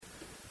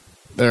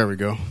There we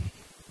go.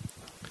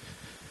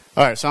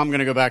 All right, so I'm going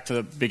to go back to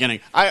the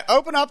beginning. I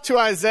open up to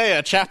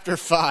Isaiah chapter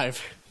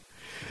 5,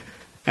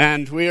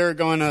 and we are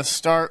going to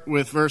start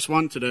with verse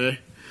 1 today.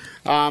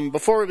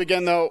 Before we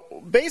begin, though,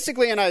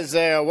 basically in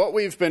Isaiah, what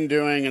we've been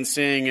doing and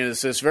seeing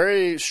is this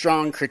very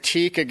strong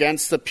critique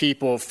against the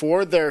people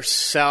for their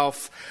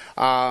strength,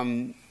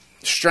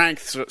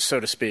 so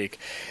to speak.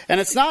 And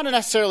it's not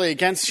necessarily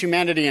against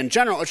humanity in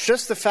general. It's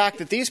just the fact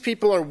that these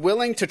people are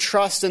willing to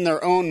trust in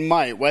their own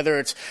might, whether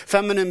it's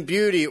feminine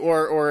beauty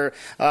or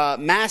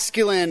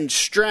masculine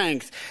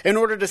strength, in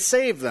order to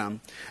save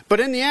them. But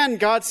in the end,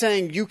 God's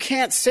saying, you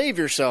can't save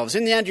yourselves.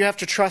 In the end, you have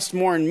to trust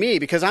more in me,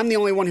 because I'm the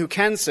only one who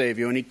can save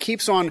you. And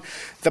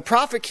the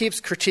prophet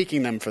keeps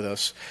critiquing them for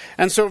this.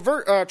 And so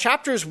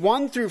chapters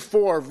 1 through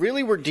 4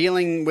 really were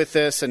dealing with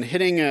this and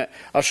hitting a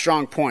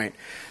strong point.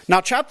 Now,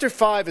 chapter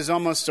 5 is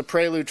almost a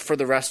prelude for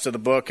the rest of the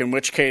book, in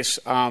which case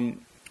we're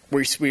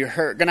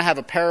going to have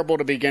a parable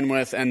to begin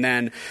with, and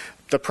then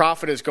the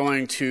prophet is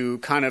going to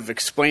kind of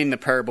explain the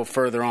parable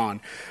further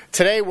on.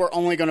 Today, we're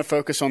only going to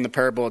focus on the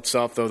parable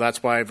itself, though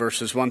that's why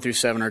verses 1 through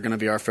 7 are going to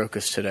be our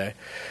focus today.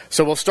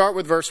 So we'll start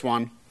with verse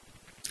 1.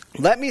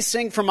 Let me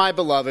sing for my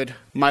beloved,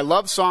 my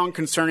love song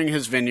concerning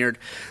his vineyard.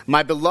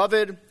 My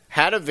beloved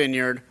had a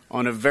vineyard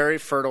on a very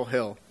fertile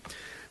hill.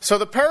 So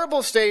the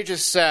parable stage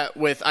is set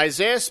with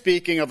Isaiah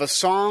speaking of a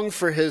song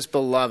for his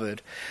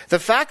beloved. The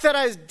fact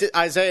that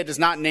Isaiah does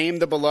not name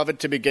the beloved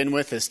to begin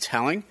with is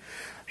telling.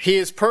 He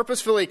is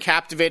purposefully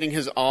captivating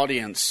his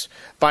audience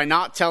by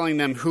not telling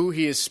them who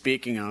he is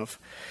speaking of.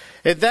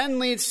 It then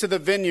leads to the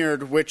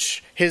vineyard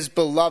which his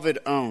beloved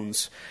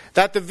owns.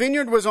 That the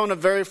vineyard was on a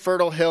very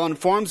fertile hill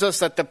informs us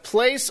that the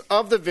place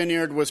of the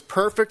vineyard was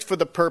perfect for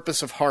the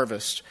purpose of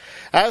harvest.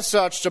 As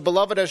such, the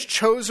beloved has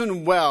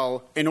chosen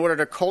well in order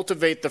to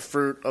cultivate the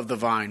fruit of the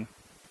vine.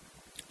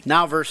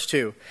 Now verse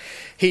 2.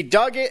 He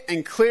dug it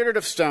and cleared it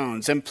of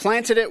stones and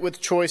planted it with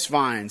choice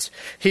vines.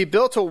 He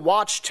built a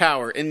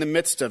watchtower in the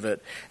midst of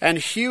it and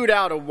hewed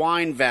out a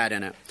wine vat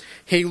in it.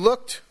 He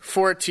looked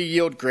for it to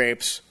yield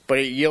grapes, but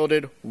it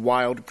yielded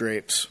wild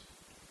grapes.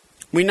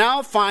 We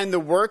now find the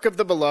work of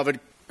the beloved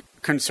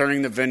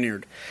concerning the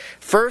vineyard.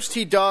 First,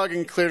 he dug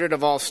and cleared it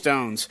of all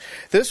stones.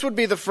 This would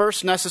be the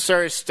first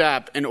necessary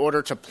step in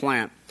order to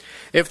plant.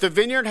 If the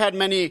vineyard had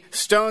many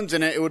stones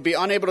in it, it would be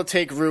unable to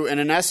take root and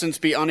in essence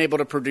be unable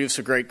to produce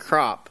a great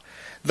crop.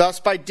 Thus,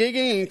 by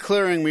digging and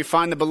clearing, we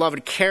find the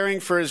beloved caring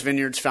for his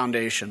vineyard's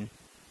foundation.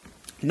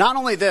 Not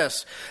only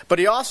this, but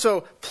he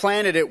also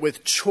planted it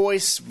with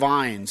choice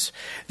vines.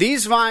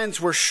 These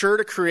vines were sure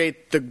to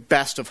create the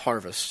best of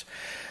harvest.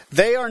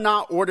 They are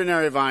not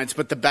ordinary vines,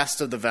 but the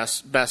best of the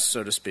best,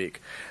 so to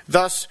speak.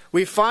 Thus,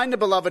 we find the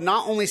beloved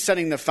not only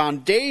setting the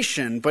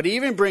foundation, but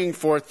even bringing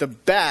forth the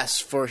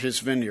best for his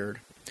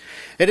vineyard.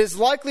 It is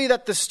likely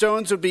that the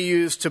stones would be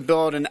used to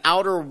build an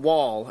outer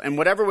wall, and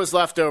whatever was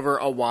left over,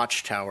 a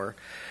watchtower.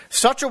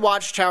 Such a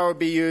watchtower would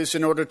be used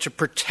in order to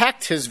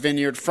protect his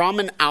vineyard from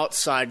an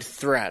outside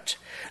threat.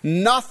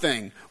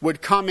 Nothing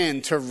would come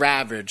in to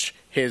ravage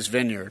his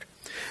vineyard.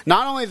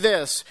 Not only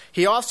this,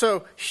 he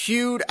also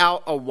hewed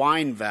out a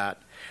wine vat.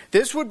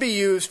 This would be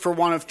used for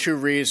one of two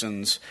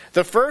reasons.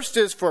 The first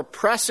is for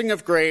pressing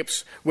of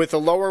grapes with a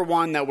lower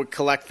one that would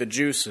collect the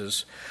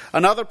juices.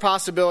 Another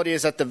possibility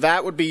is that the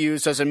vat would be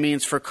used as a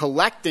means for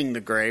collecting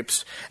the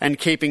grapes and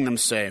keeping them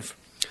safe.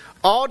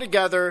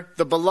 Altogether,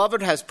 the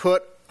beloved has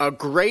put a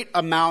great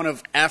amount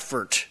of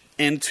effort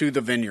into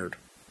the vineyard.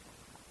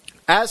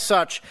 As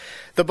such,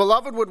 the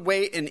beloved would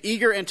wait in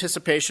eager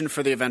anticipation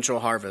for the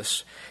eventual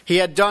harvest. He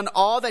had done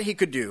all that he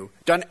could do,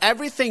 done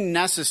everything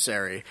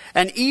necessary,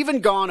 and even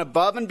gone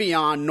above and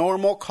beyond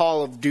normal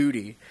call of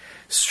duty.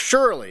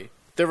 Surely,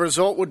 the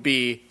result would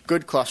be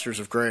good clusters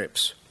of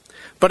grapes.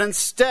 But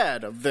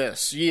instead of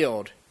this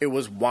yield, it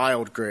was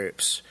wild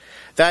grapes.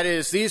 That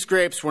is, these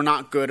grapes were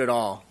not good at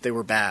all. They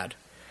were bad.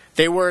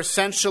 They were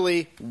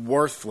essentially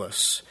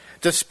worthless.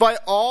 Despite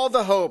all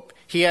the hope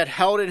he had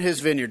held in his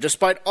vineyard,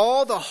 despite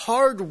all the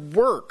hard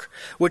work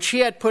which he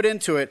had put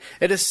into it,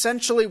 it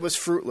essentially was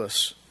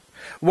fruitless.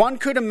 One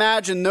could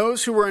imagine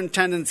those who were in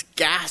attendance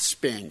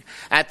gasping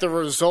at the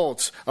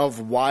results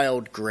of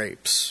wild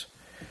grapes.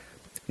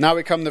 Now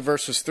we come to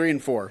verses 3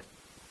 and 4.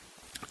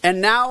 And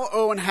now,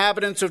 O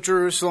inhabitants of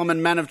Jerusalem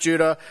and men of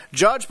Judah,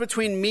 judge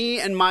between me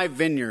and my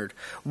vineyard.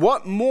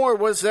 What more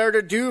was there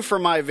to do for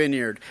my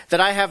vineyard that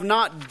I have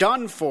not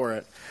done for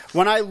it?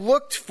 When I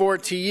looked for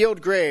it to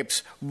yield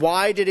grapes,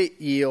 why did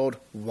it yield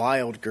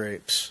wild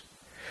grapes?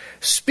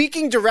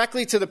 Speaking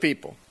directly to the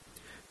people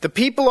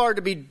are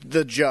to be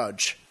the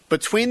judge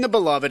between the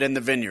beloved and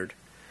the vineyard.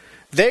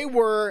 They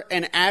were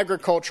an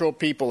agricultural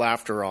people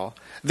after all.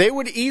 They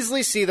would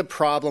easily see the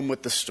problem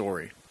with the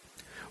story.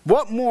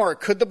 What more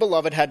could the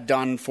beloved have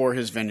done for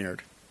his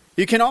vineyard?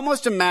 You can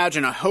almost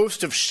imagine a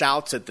host of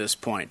shouts at this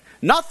point.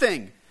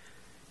 Nothing!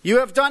 You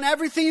have done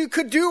everything you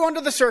could do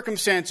under the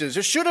circumstances.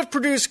 It should have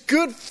produced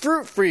good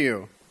fruit for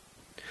you.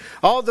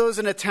 All those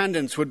in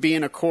attendance would be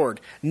in accord.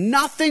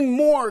 Nothing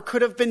more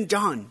could have been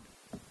done.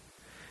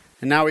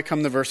 And now we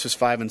come to verses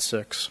 5 and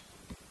 6.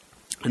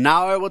 And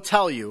now I will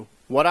tell you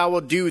what I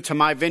will do to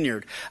my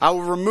vineyard. I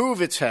will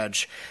remove its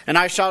hedge, and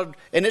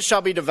it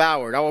shall be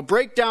devoured. I will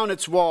break down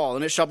its wall,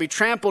 and it shall be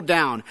trampled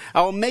down.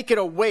 I will make it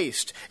a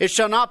waste. It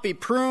shall not be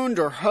pruned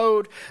or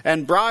hoed,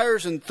 and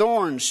briars and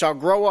thorns shall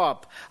grow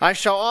up. I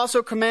shall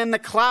also command the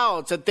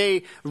clouds that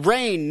they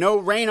rain no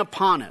rain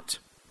upon it.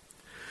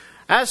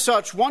 As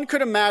such, one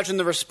could imagine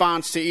the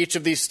response to each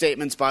of these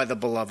statements by the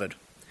beloved.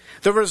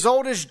 The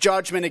result is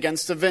judgment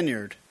against the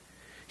vineyard.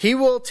 He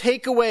will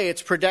take away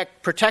its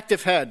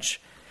protective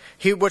hedge,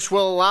 which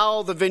will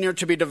allow the vineyard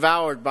to be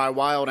devoured by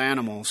wild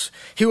animals.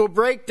 He will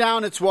break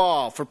down its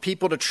wall for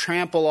people to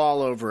trample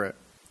all over it.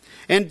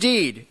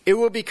 Indeed, it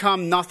will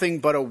become nothing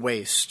but a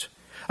waste,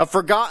 a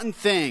forgotten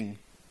thing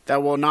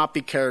that will not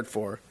be cared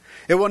for.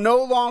 It will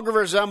no longer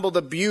resemble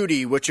the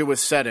beauty which it was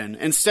set in.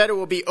 Instead, it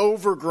will be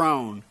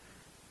overgrown.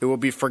 It will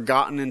be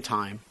forgotten in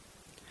time.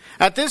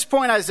 At this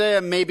point,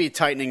 Isaiah may be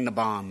tightening the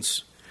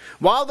bonds.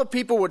 While the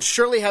people would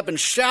surely have been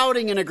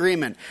shouting in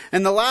agreement,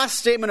 and the last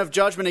statement of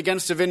judgment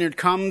against the vineyard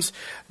comes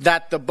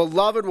that the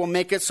beloved will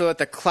make it so that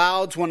the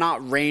clouds will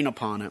not rain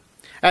upon it.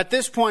 At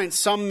this point,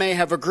 some may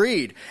have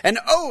agreed, an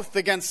oath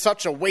against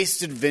such a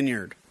wasted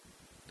vineyard.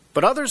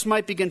 But others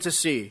might begin to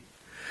see,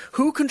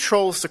 who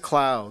controls the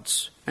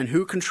clouds and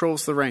who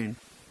controls the rain?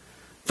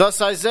 Thus,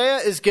 Isaiah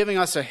is giving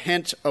us a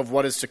hint of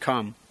what is to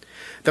come.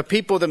 The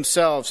people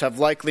themselves have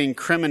likely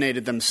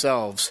incriminated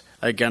themselves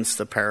against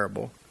the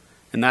parable.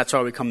 And that's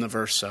why we come to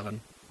verse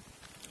 7.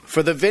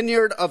 For the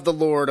vineyard of the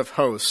Lord of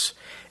hosts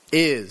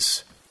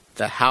is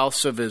the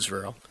house of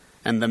Israel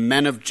and the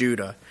men of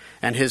Judah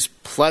and his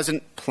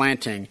pleasant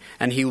planting.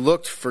 And he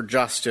looked for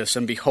justice,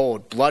 and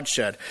behold,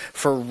 bloodshed,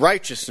 for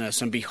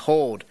righteousness, and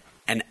behold,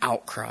 an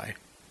outcry.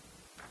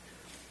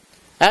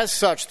 As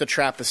such, the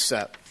trap is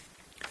set.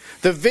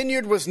 The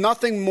vineyard was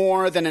nothing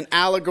more than an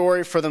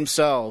allegory for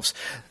themselves.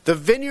 The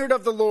vineyard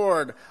of the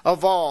Lord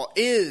of all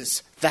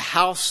is the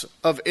house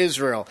of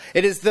Israel.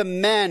 It is the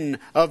men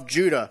of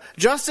Judah.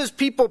 Just as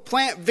people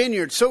plant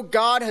vineyards, so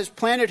God has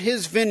planted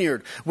his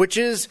vineyard, which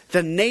is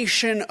the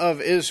nation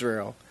of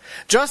Israel.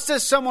 Just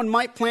as someone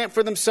might plant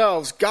for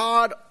themselves,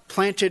 God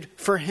planted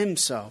for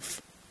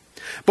himself.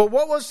 But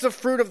what was the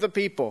fruit of the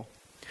people?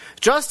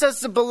 Just as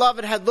the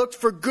beloved had looked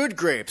for good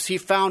grapes, he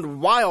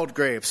found wild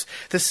grapes.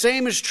 The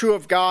same is true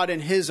of God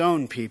and his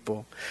own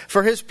people.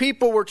 For his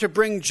people were to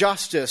bring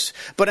justice,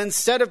 but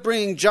instead of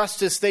bringing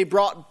justice, they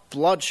brought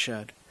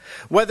bloodshed.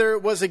 Whether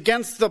it was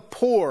against the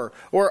poor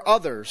or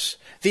others,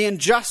 the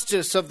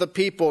injustice of the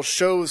people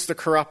shows the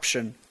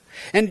corruption.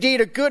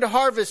 Indeed, a good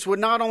harvest would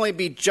not only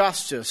be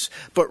justice,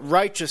 but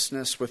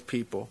righteousness with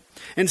people.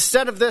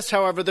 Instead of this,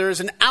 however, there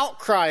is an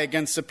outcry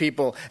against the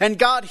people, and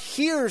God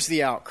hears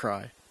the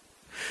outcry.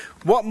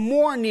 What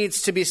more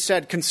needs to be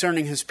said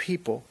concerning his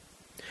people?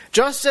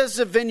 Just as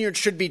the vineyard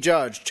should be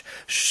judged,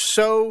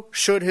 so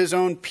should his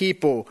own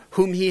people,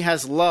 whom he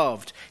has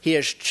loved, he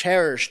has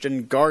cherished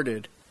and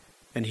guarded,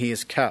 and he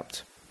has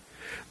kept.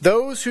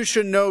 Those who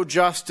should know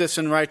justice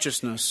and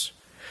righteousness,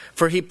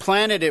 for he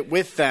planted it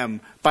with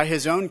them by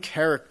his own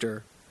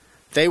character.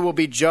 They will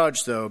be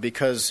judged, though,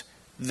 because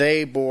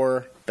they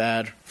bore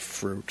bad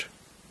fruit.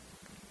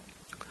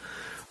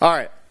 All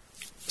right.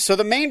 So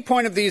the main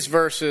point of these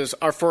verses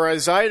are for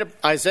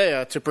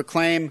Isaiah to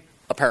proclaim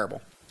a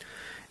parable.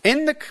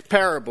 In the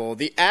parable,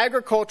 the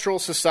agricultural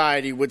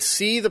society would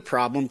see the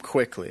problem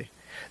quickly.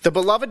 The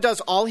beloved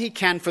does all he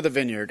can for the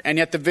vineyard, and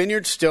yet the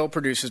vineyard still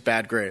produces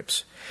bad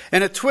grapes.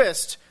 In a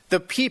twist,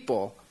 the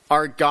people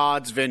are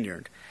God's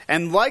vineyard.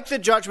 And like the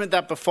judgment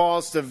that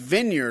befalls the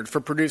vineyard for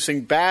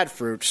producing bad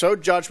fruit, so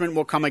judgment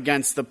will come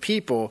against the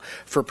people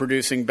for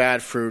producing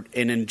bad fruit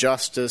in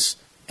injustice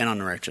and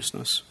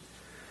unrighteousness.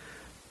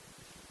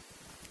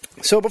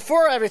 So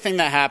before everything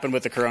that happened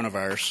with the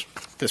coronavirus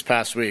this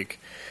past week,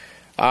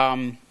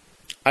 I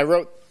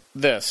wrote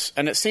this,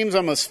 and it seems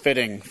almost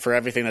fitting for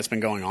everything that's been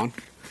going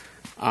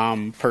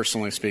on,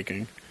 personally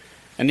speaking.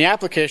 And the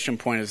application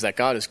point is that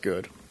God is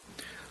good.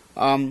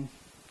 So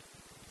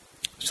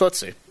let's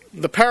see.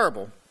 The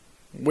parable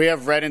we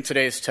have read in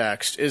today's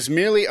text is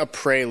merely a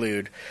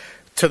prelude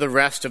to the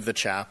rest of the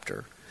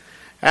chapter.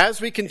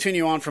 As we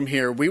continue on from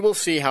here, we will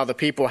see how the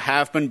people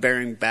have been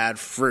bearing bad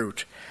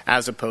fruit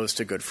as opposed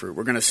to good fruit.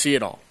 We're going to see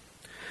it all.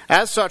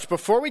 As such,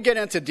 before we get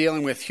into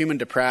dealing with human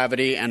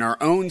depravity and our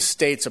own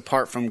states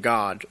apart from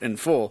God in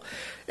full,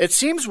 it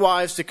seems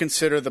wise to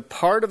consider the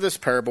part of this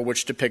parable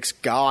which depicts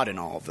God in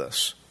all of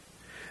this.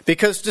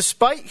 Because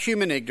despite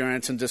human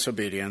ignorance and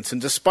disobedience,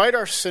 and despite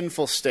our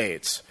sinful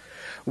states,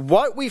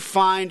 what we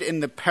find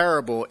in the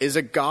parable is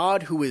a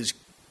God who is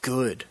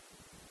good.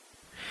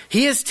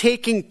 He is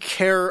taking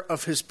care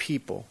of his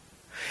people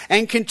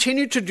and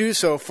continued to do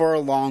so for a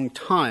long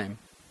time.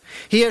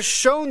 He has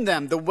shown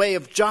them the way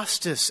of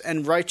justice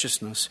and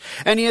righteousness,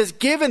 and he has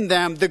given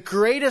them the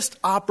greatest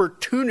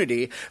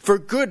opportunity for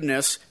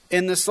goodness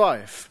in this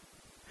life.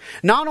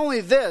 Not only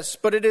this,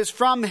 but it is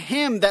from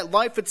him that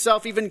life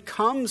itself even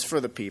comes for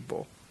the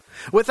people.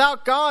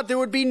 Without God, there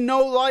would be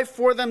no life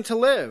for them to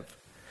live.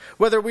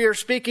 Whether we are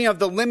speaking of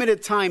the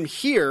limited time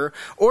here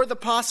or the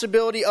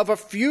possibility of a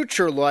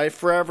future life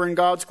forever in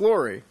God's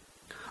glory.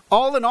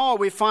 All in all,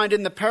 we find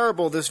in the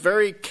parable this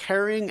very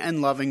caring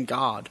and loving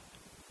God.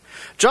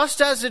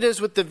 Just as it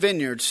is with the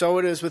vineyard, so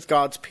it is with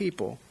God's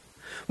people.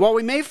 While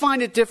we may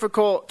find it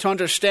difficult to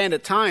understand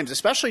at times,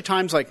 especially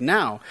times like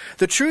now,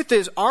 the truth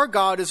is our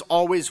God is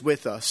always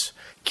with us,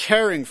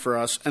 caring for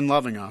us and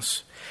loving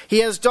us. He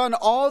has done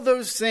all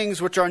those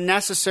things which are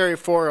necessary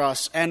for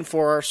us and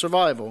for our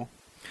survival.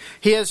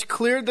 He has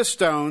cleared the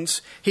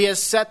stones. He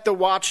has set the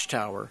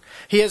watchtower.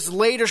 He has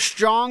laid a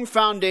strong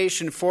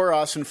foundation for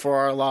us and for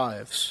our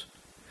lives.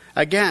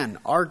 Again,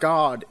 our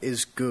God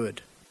is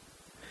good.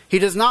 He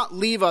does not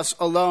leave us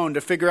alone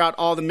to figure out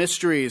all the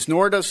mysteries,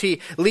 nor does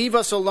he leave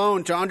us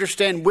alone to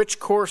understand which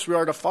course we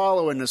are to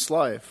follow in this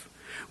life.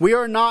 We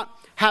are not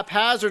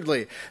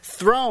haphazardly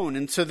thrown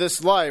into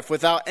this life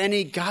without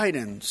any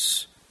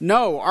guidance.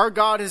 No, our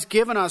God has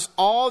given us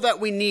all that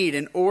we need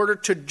in order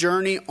to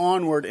journey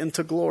onward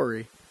into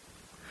glory.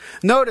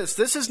 Notice,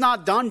 this is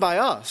not done by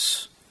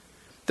us.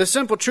 The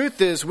simple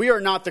truth is, we are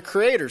not the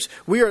creators.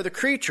 We are the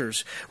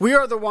creatures. We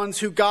are the ones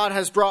who God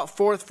has brought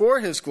forth for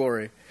his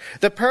glory.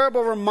 The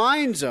parable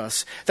reminds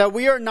us that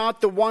we are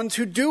not the ones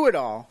who do it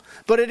all,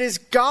 but it is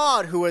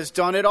God who has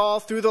done it all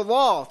through the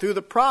law, through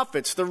the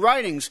prophets, the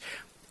writings,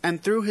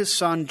 and through his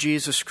Son,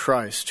 Jesus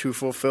Christ, who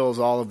fulfills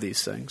all of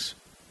these things.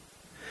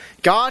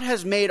 God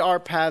has made our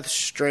paths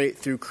straight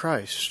through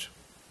Christ.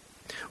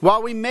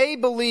 While we may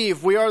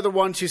believe we are the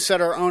ones who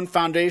set our own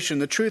foundation,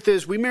 the truth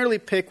is we merely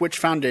pick which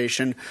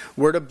foundation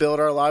we're to build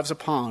our lives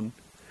upon.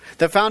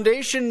 The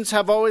foundations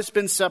have always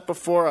been set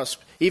before us,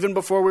 even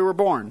before we were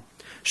born.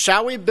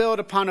 Shall we build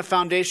upon a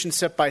foundation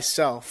set by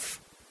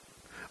self?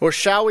 Or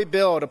shall we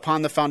build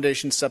upon the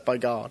foundation set by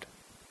God?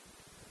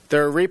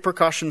 There are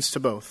repercussions to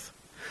both.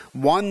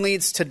 One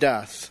leads to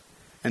death,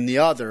 and the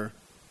other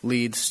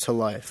leads to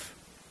life.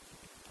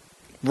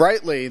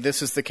 Rightly,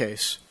 this is the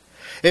case.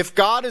 If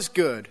God is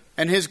good,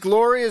 and his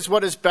glory is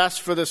what is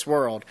best for this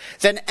world,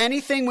 then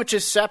anything which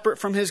is separate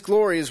from his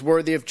glory is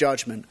worthy of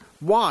judgment.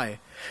 Why?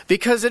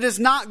 Because it is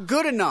not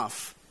good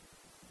enough.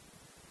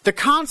 The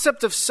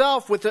concept of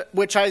self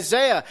which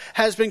Isaiah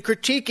has been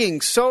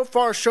critiquing so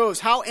far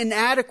shows how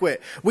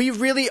inadequate we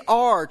really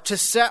are to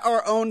set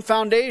our own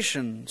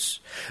foundations.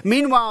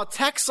 Meanwhile,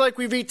 texts like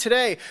we read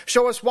today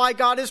show us why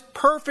God is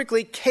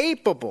perfectly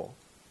capable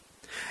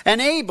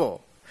and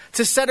able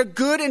to set a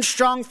good and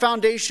strong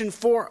foundation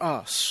for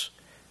us,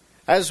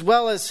 as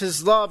well as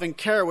his love and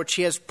care which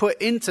he has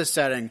put into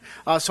setting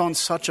us on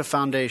such a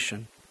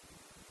foundation.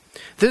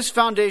 This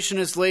foundation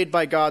is laid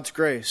by God's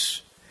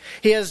grace.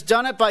 He has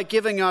done it by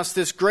giving us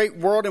this great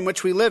world in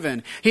which we live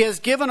in. He has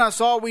given us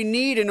all we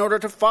need in order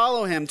to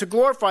follow him, to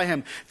glorify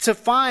him, to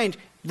find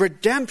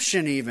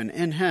redemption even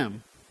in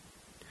him.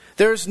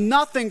 There is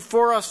nothing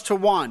for us to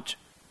want.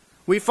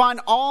 We find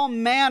all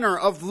manner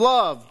of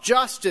love,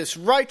 justice,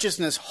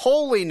 righteousness,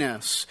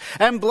 holiness,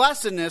 and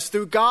blessedness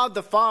through God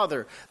the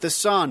Father, the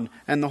Son,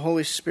 and the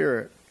Holy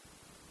Spirit.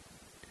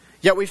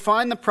 Yet we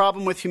find the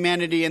problem with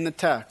humanity in the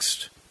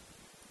text.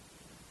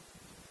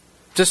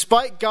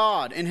 Despite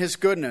God and his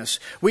goodness,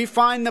 we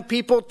find the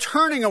people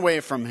turning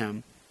away from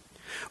him.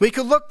 We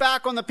could look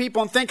back on the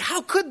people and think,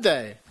 how could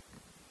they?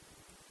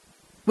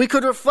 We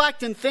could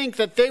reflect and think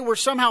that they were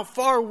somehow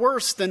far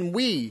worse than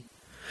we.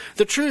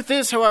 The truth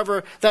is,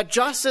 however, that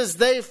just as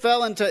they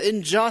fell into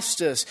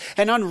injustice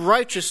and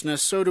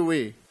unrighteousness, so do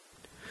we.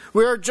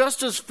 We are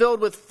just as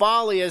filled with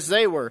folly as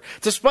they were,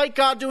 despite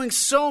God doing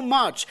so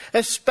much,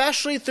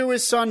 especially through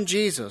his Son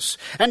Jesus,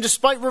 and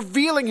despite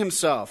revealing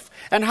himself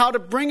and how to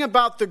bring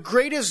about the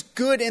greatest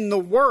good in the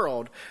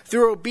world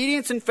through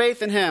obedience and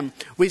faith in him,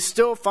 we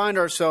still find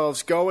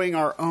ourselves going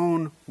our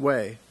own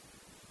way.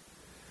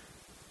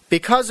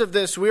 Because of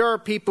this, we are a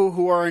people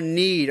who are in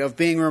need of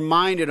being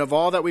reminded of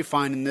all that we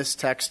find in this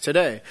text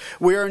today.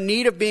 We are in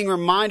need of being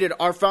reminded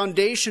our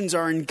foundations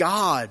are in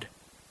God.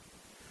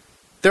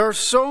 There are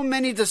so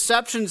many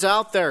deceptions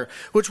out there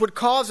which would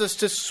cause us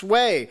to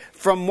sway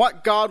from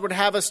what God would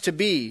have us to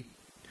be.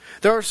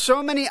 There are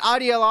so many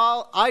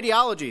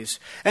ideologies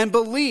and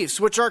beliefs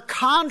which are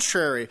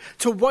contrary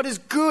to what is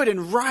good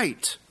and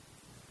right.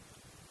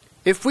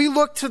 If we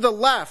look to the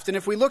left and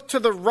if we look to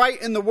the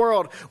right in the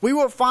world, we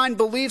will find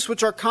beliefs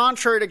which are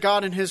contrary to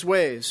God and his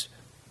ways.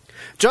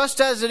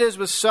 Just as it is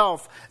with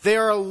self, they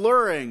are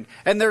alluring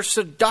and they're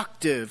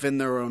seductive in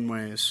their own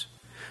ways.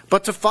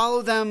 But to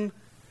follow them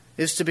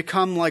is to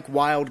become like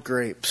wild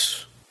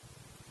grapes.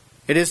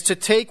 It is to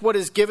take what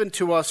is given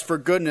to us for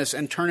goodness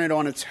and turn it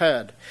on its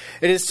head.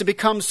 It is to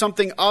become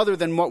something other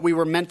than what we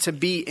were meant to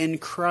be in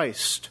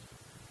Christ.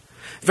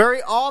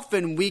 Very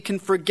often we can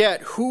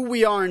forget who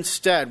we are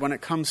instead when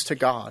it comes to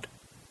God.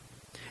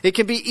 It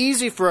can be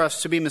easy for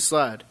us to be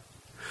misled.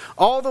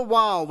 All the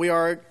while we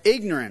are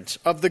ignorant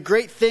of the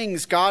great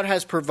things God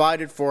has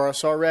provided for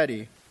us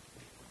already.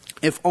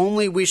 If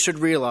only we should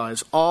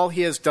realize all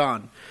he has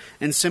done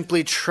and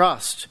simply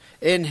trust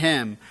in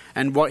him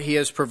and what he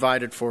has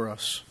provided for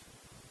us.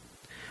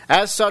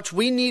 As such,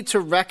 we need to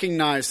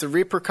recognize the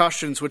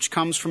repercussions which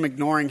comes from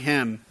ignoring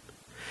him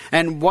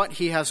and what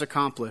he has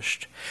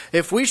accomplished.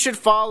 If we should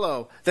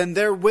follow, then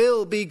there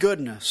will be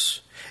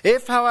goodness.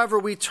 If, however,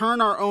 we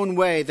turn our own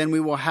way, then we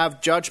will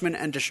have judgment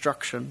and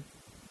destruction.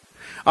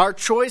 Our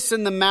choice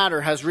in the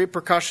matter has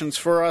repercussions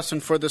for us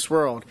and for this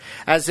world,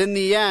 as in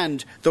the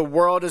end, the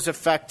world is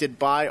affected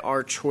by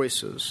our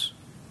choices.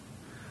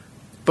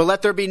 But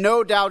let there be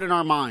no doubt in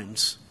our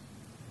minds.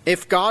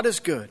 If God is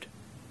good,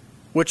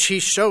 which he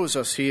shows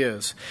us he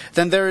is,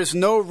 then there is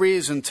no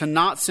reason to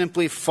not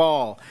simply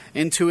fall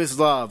into his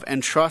love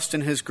and trust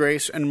in his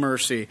grace and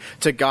mercy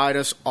to guide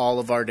us all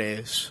of our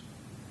days.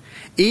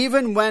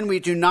 Even when we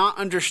do not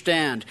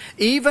understand,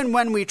 even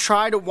when we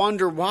try to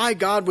wonder why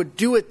God would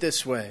do it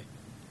this way,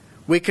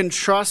 we can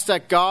trust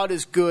that God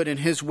is good and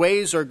his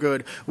ways are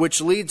good,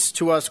 which leads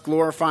to us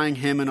glorifying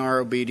him in our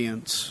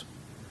obedience.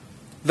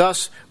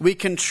 Thus, we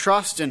can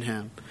trust in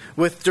him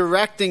with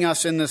directing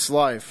us in this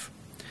life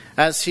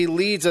as he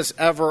leads us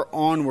ever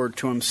onward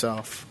to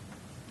himself.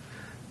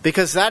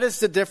 Because that is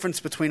the difference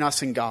between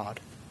us and God.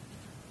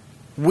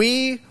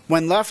 We,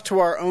 when left to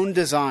our own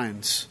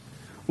designs,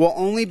 will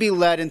only be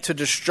led into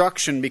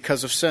destruction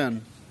because of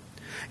sin.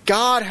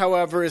 God,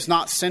 however, is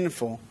not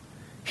sinful.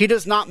 He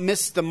does not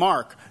miss the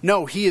mark.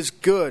 No, he is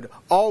good,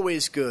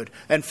 always good,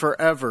 and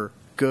forever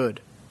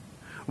good.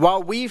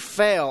 While we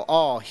fail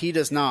all, he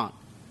does not.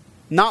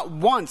 Not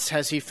once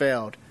has he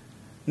failed,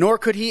 nor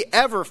could he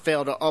ever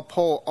fail to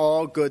uphold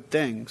all good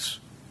things.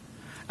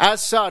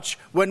 As such,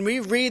 when we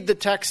read the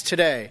text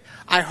today,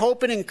 I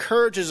hope it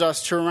encourages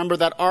us to remember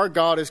that our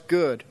God is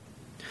good.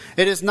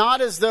 It is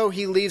not as though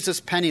he leaves us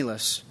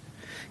penniless.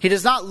 He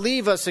does not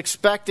leave us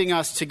expecting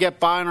us to get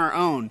by on our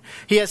own.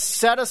 He has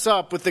set us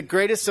up with the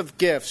greatest of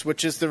gifts,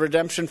 which is the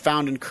redemption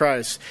found in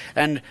Christ,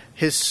 and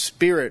his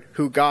Spirit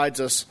who guides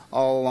us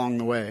all along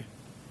the way.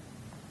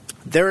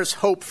 There is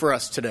hope for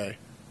us today,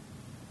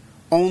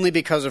 only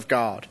because of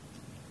God.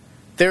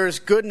 There is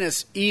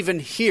goodness even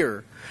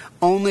here,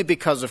 only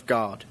because of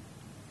God.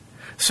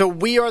 So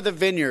we are the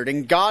vineyard,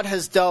 and God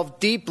has delved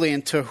deeply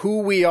into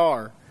who we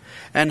are,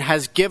 and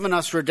has given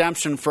us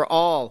redemption for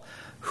all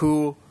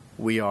who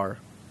we are.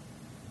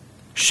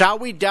 Shall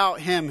we doubt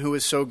him who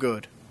is so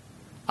good?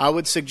 I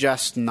would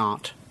suggest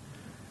not.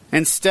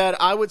 Instead,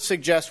 I would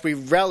suggest we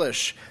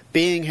relish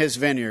being his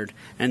vineyard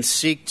and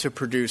seek to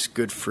produce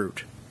good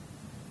fruit.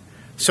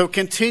 So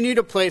continue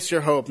to place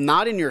your hope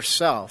not in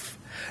yourself,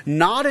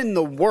 not in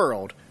the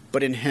world,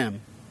 but in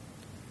him.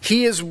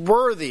 He is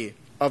worthy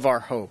of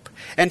our hope,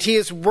 and he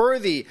is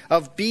worthy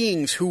of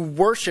beings who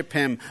worship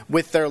him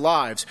with their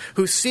lives,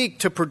 who seek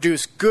to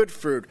produce good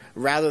fruit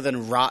rather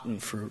than rotten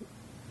fruit,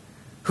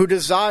 who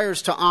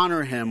desires to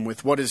honor him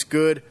with what is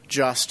good,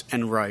 just,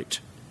 and right.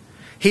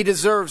 He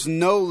deserves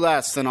no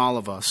less than all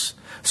of us.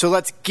 So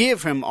let's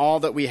give him all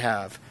that we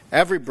have,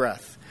 every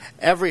breath,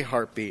 every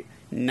heartbeat,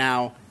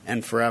 now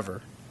and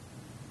forever.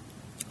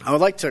 I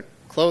would like to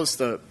close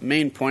the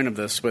main point of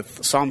this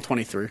with Psalm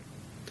 23,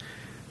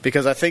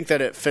 because I think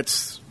that it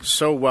fits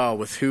so well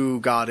with who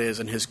God is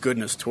and his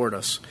goodness toward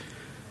us.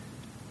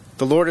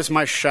 The Lord is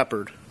my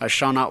shepherd, I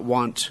shall not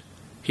want.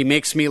 He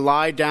makes me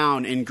lie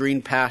down in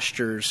green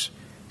pastures.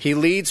 He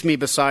leads me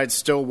beside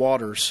still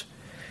waters.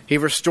 He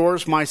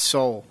restores my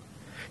soul.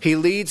 He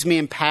leads me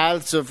in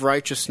paths of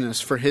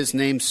righteousness for his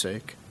name's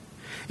sake.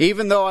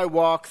 Even though I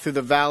walk through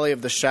the valley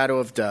of the shadow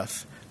of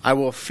death, I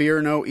will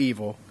fear no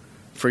evil,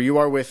 for you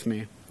are with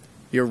me.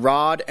 Your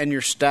rod and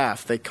your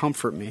staff, they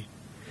comfort me.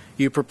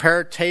 You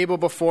prepare a table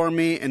before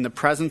me in the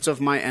presence of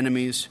my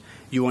enemies.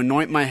 You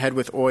anoint my head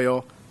with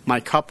oil. My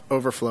cup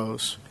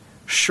overflows.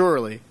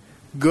 Surely,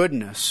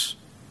 goodness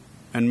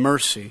and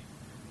mercy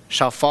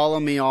shall follow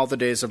me all the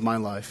days of my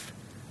life,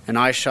 and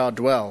I shall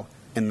dwell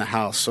in the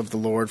house of the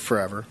Lord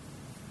forever.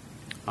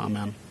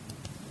 Amen.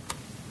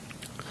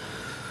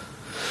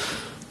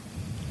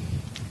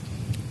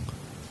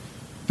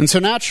 And so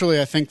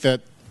naturally, I think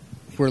that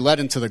we're led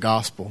into the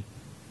gospel.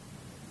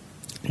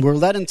 We're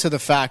led into the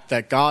fact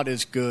that God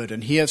is good,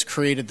 and he has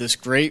created this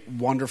great,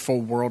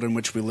 wonderful world in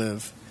which we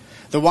live.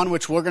 The one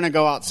which we're going to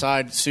go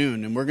outside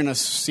soon, and we're going to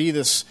see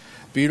this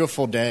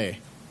beautiful day.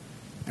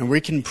 And we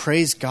can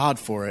praise God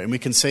for it, and we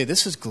can say,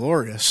 this is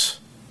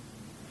glorious,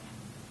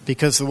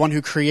 because the one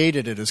who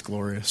created it is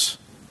glorious.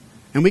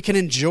 And we can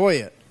enjoy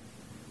it.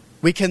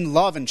 We can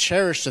love and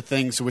cherish the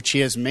things which he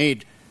has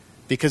made,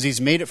 because he's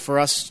made it for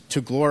us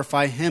to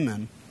glorify him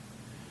in.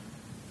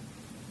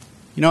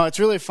 You know, it's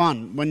really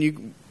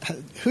fun.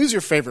 Who's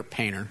your favorite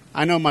painter?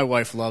 I know my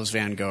wife loves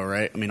Van Gogh,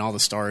 right? I mean, all the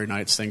Starry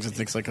Nights things and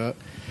things like that.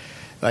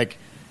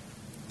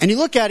 And you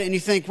look at it and you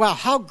think, wow,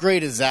 how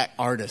great is that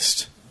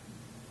artist?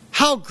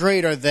 How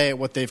great are they at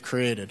what they've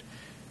created?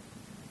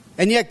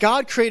 And yet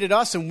God created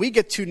us, and we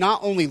get to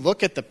not only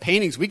look at the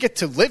paintings, we get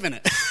to live in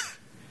it.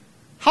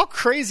 How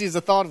crazy is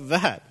the thought of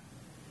that?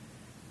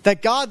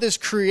 That God, this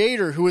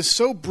creator who is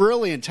so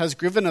brilliant, has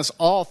given us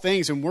all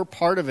things, and we're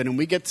part of it, and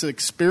we get to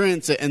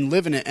experience it and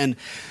live in it and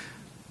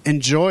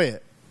enjoy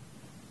it.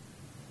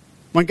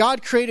 When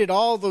God created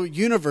all the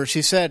universe,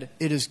 he said,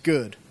 it is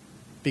good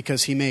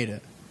because he made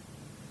it.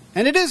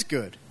 And it is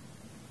good.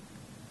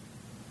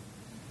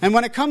 And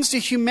when it comes to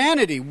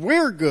humanity,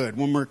 we're good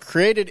when we're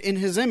created in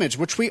his image,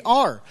 which we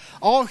are.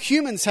 All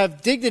humans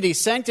have dignity,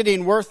 sanctity,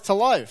 and worth to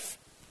life.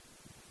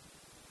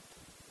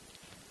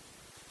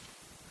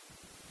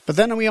 But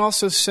then we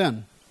also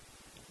sin.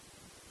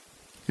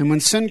 And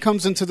when sin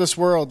comes into this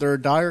world, there are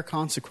dire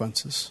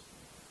consequences.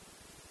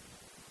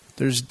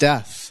 There's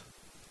death.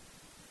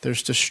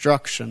 There's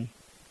destruction.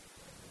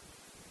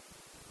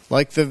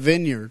 Like the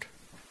vineyard.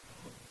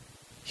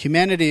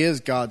 Humanity is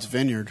God's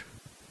vineyard.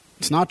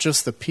 It's not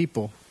just the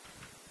people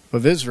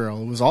of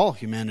Israel. It was all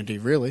humanity,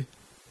 really.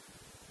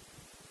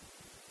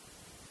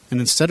 And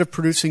instead of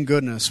producing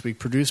goodness, we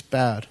produce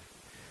bad.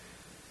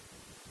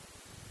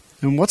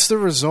 And what's the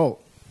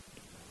result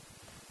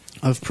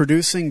of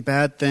producing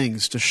bad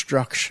things?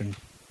 Destruction.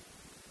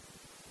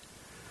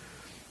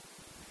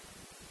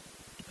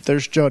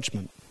 There's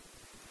judgment.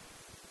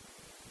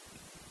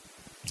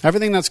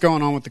 Everything that's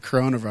going on with the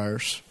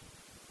coronavirus,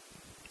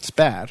 it's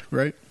bad,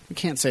 right? We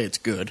can't say it's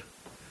good.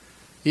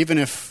 Even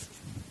if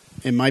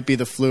it might be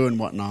the flu and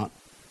whatnot.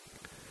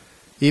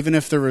 Even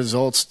if the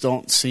results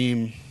don't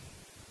seem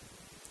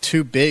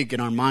too big in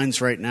our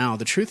minds right now,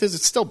 the truth is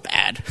it's still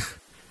bad.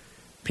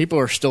 People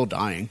are still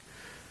dying.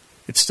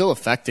 It's still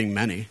affecting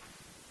many.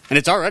 And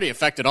it's already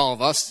affected all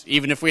of us,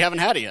 even if we haven't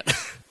had it yet.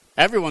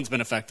 Everyone's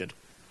been affected.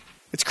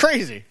 It's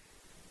crazy.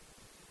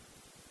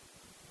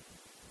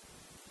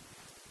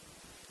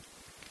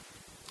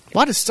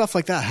 Why does stuff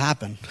like that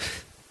happen?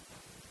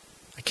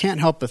 I can't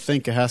help but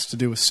think it has to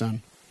do with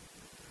sin.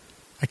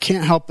 I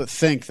can't help but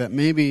think that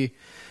maybe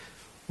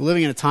we're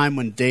living in a time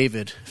when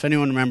David, if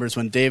anyone remembers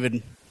when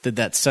David did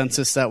that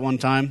census that one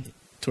time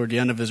toward the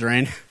end of his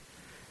reign,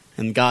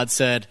 and God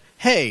said,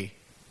 hey,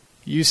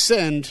 you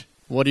sinned,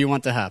 what do you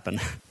want to happen?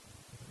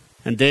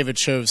 And David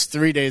chose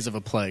 3 days of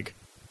a plague.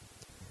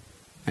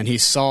 And he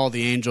saw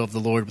the angel of the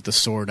Lord with the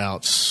sword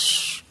out,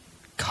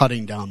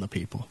 cutting down the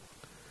people.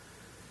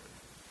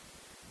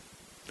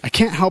 I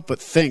can't help but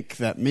think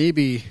that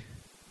maybe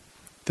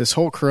this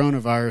whole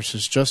coronavirus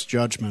is just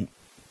judgment.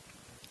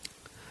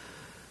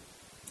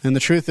 And the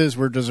truth is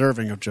we're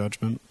deserving of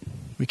judgment.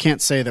 We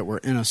can't say that we're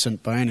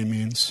innocent by any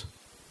means.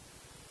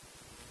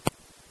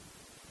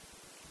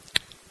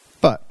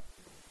 But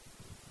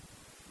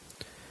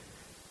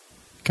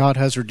God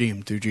has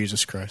redeemed through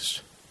Jesus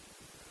Christ.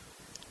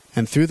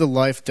 And through the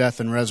life,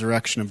 death, and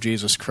resurrection of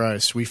Jesus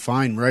Christ, we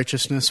find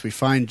righteousness, we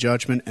find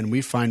judgment, and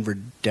we find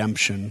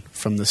redemption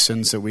from the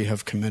sins that we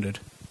have committed.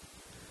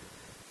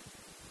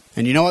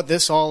 And you know what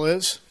this all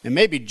is? It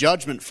may be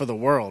judgment for the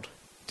world.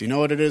 Do you know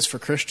what it is for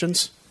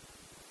Christians?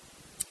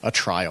 A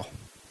trial.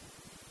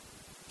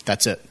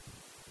 That's it.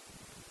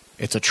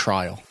 It's a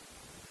trial.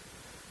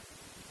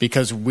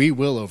 Because we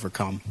will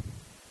overcome.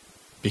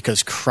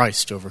 Because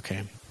Christ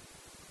overcame.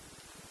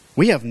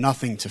 We have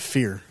nothing to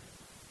fear.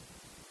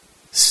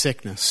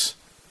 Sickness,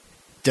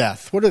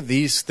 death. What are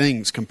these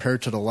things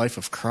compared to the life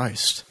of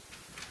Christ?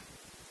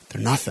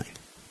 They're nothing.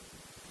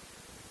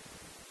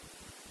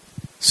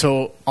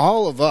 So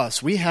all of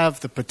us, we have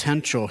the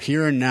potential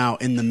here and now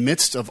in the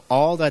midst of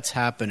all that's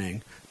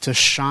happening to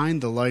shine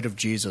the light of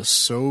Jesus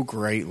so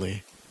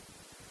greatly,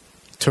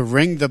 to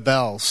ring the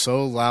bell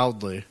so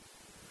loudly,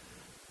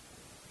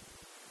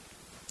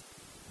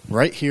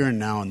 right here and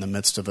now in the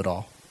midst of it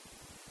all.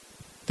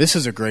 This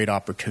is a great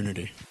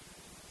opportunity.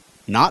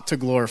 Not to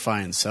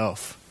glorify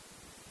himself,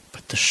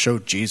 but to show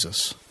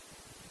Jesus.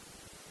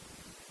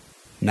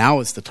 Now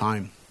is the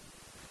time.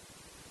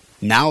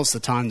 Now is the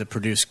time to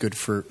produce good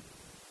fruit.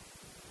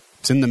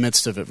 It's in the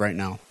midst of it right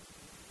now.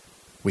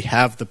 We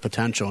have the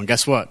potential. And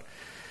guess what?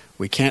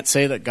 We can't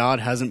say that God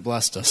hasn't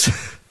blessed us.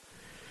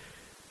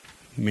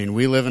 I mean,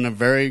 we live in a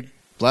very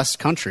blessed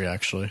country,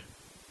 actually.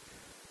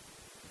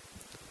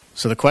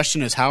 So the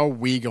question is, how are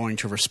we going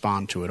to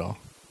respond to it all?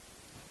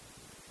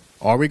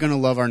 Are we going to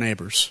love our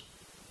neighbors?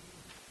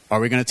 Are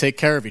we going to take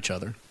care of each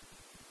other?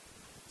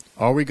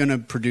 Are we going to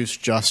produce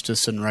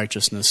justice and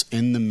righteousness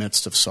in the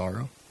midst of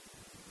sorrow?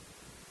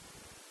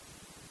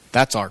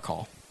 That's our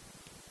call.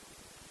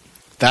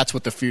 That's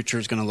what the future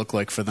is going to look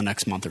like for the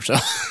next month or so.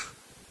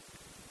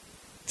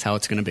 That's how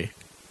it's going to be.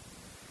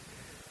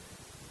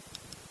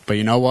 But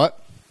you know what?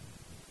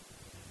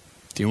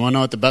 Do you want to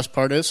know what the best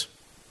part is?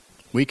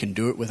 We can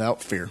do it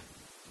without fear.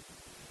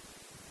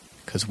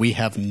 Because we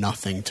have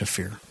nothing to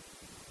fear.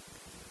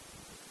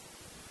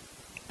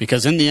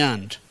 Because in the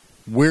end,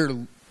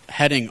 we're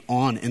heading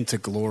on into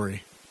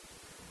glory.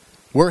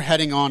 We're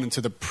heading on into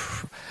the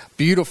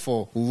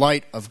beautiful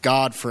light of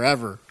God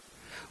forever.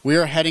 We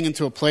are heading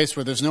into a place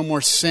where there's no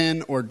more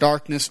sin or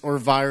darkness or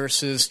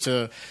viruses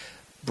to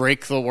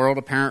break the world,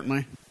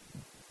 apparently.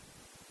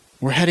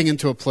 We're heading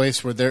into a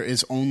place where there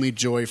is only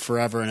joy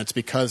forever, and it's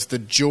because the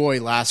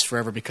joy lasts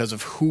forever because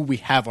of who we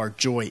have our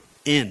joy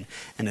in,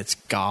 and it's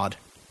God.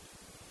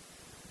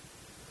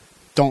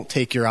 Don't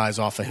take your eyes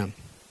off of him.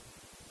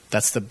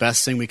 That's the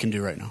best thing we can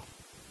do right now.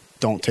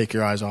 Don't take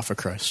your eyes off of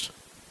Christ.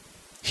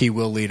 He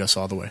will lead us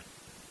all the way.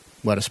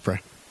 Let us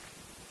pray.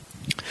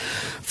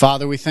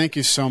 Father, we thank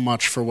you so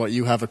much for what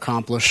you have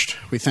accomplished.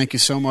 We thank you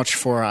so much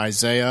for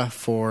Isaiah,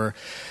 for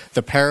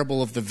the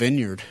parable of the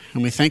vineyard.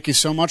 And we thank you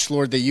so much,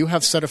 Lord, that you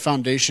have set a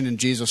foundation in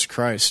Jesus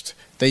Christ,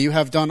 that you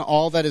have done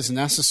all that is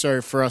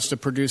necessary for us to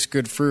produce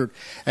good fruit.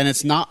 And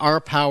it's not our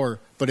power,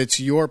 but it's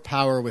your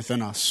power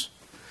within us.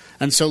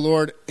 And so,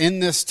 Lord, in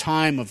this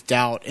time of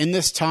doubt, in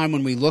this time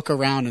when we look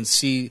around and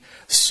see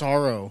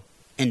sorrow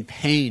and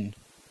pain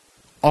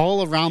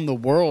all around the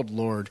world,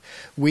 Lord,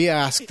 we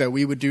ask that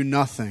we would do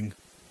nothing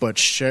but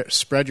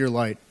spread your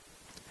light,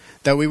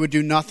 that we would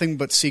do nothing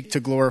but seek to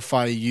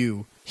glorify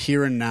you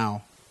here and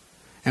now.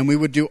 And we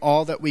would do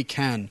all that we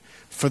can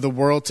for the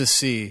world to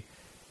see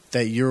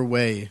that your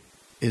way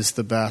is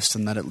the best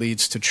and that it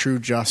leads to true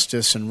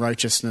justice and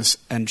righteousness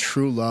and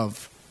true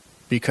love,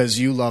 because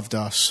you loved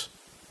us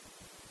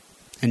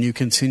and you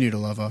continue to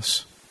love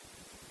us.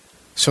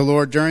 So,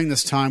 Lord, during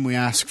this time we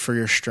ask for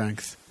your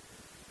strength.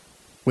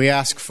 We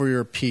ask for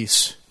your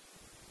peace,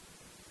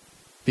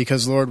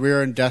 because, Lord, we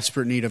are in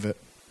desperate need of it.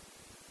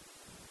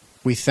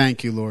 We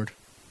thank you, Lord,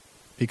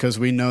 because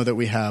we know that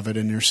we have it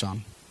in your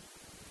Son.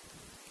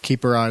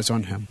 Keep our eyes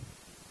on him.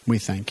 We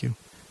thank you.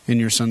 In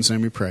your Son's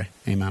name we pray.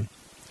 Amen.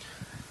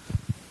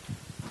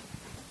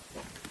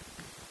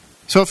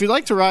 So if you'd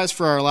like to rise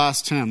for our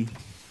last hymn,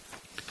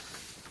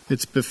 I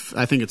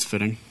think it's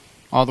fitting.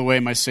 All the Way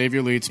My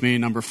Savior Leads Me,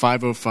 number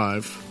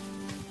 505.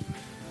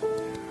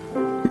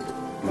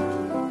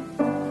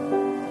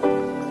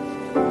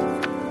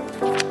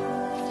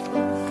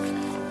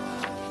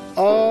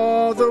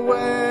 All the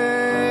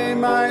way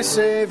my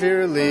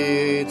Savior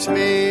leads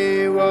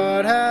me,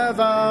 what have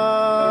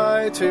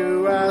I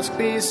to ask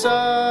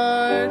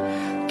beside?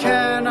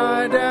 Can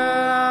I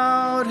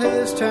doubt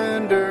his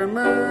tender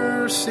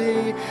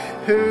mercy,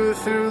 who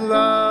through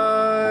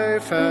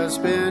life has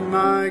been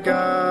my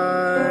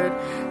guide?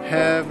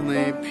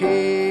 Heavenly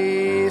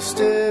peace,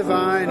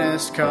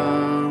 divinest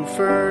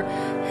comfort,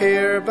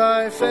 here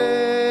by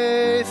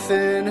faith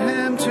in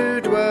him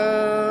to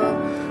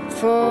dwell.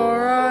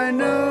 For I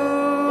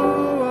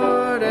know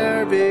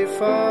whate'er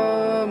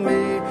befall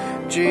me,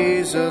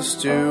 Jesus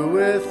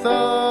doeth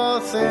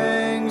all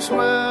things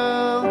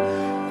well.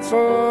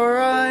 For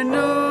I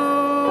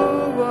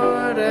know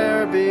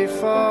whate'er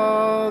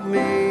befall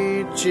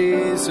me,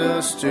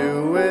 Jesus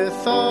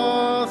doeth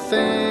all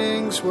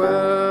things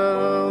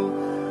well.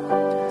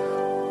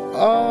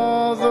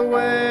 All the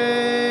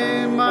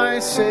way my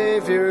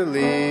Savior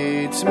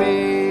leads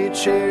me,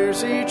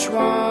 cheers each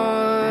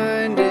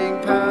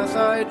winding path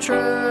I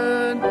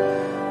tread,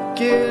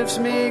 gives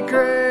me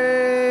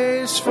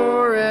grace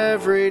for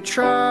every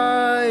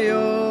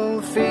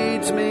trial,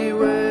 feeds me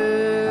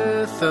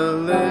with the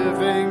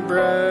living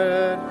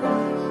bread.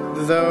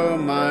 Though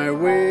my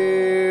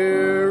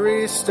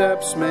weary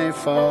steps may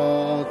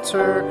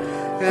falter,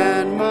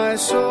 and my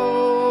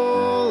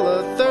soul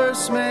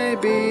athirst may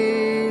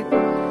be,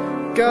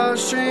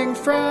 gushing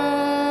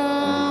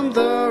from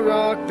the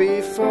rock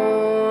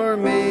before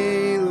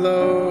me,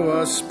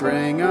 lo, a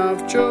spring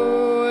of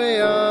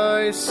joy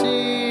I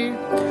see.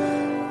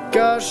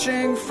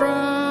 Gushing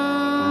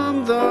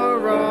from the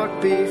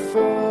rock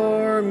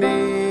before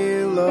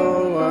me,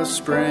 lo, a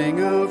spring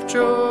of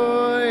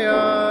joy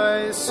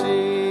I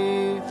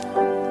see.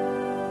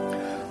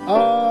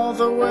 All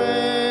the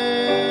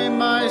way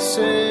my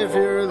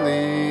Savior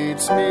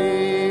leads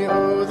me,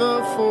 oh,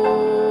 the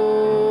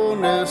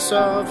fullness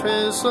of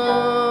his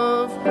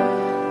love,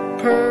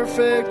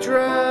 perfect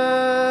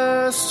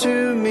rest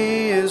to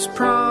me is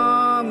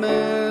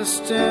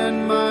promised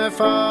in my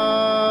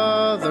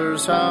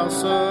Father's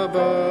house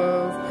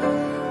above.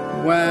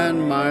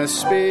 When my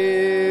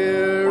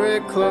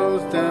spirit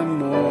clothed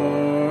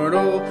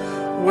immortal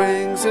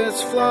wings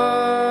its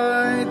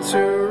flight to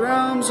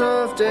realms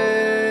of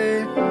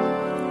day,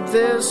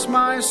 this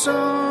my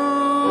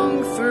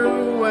song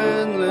through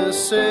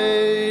endless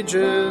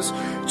ages,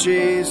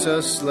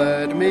 Jesus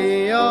led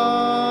me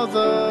all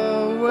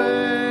the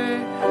way.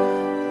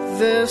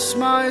 This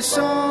my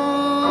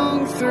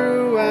song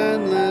through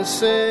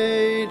endless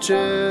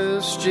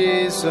ages,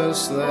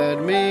 Jesus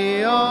led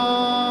me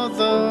all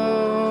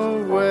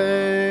the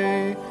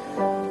way.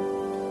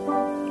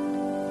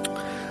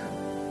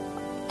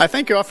 I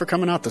thank you all for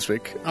coming out this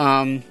week.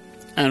 And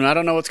I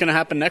don't know what's going to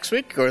happen next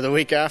week or the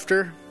week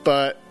after,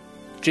 but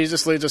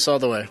Jesus leads us all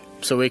the way,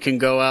 so we can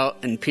go out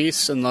in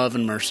peace and love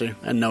and mercy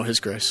and know his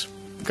grace.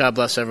 God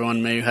bless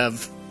everyone. May you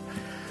have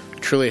a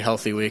truly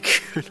healthy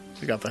week.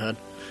 We got the head.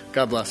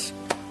 God bless.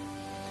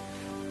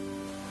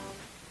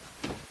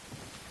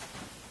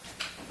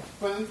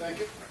 Well, thank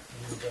you.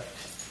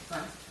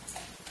 Thank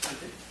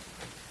you.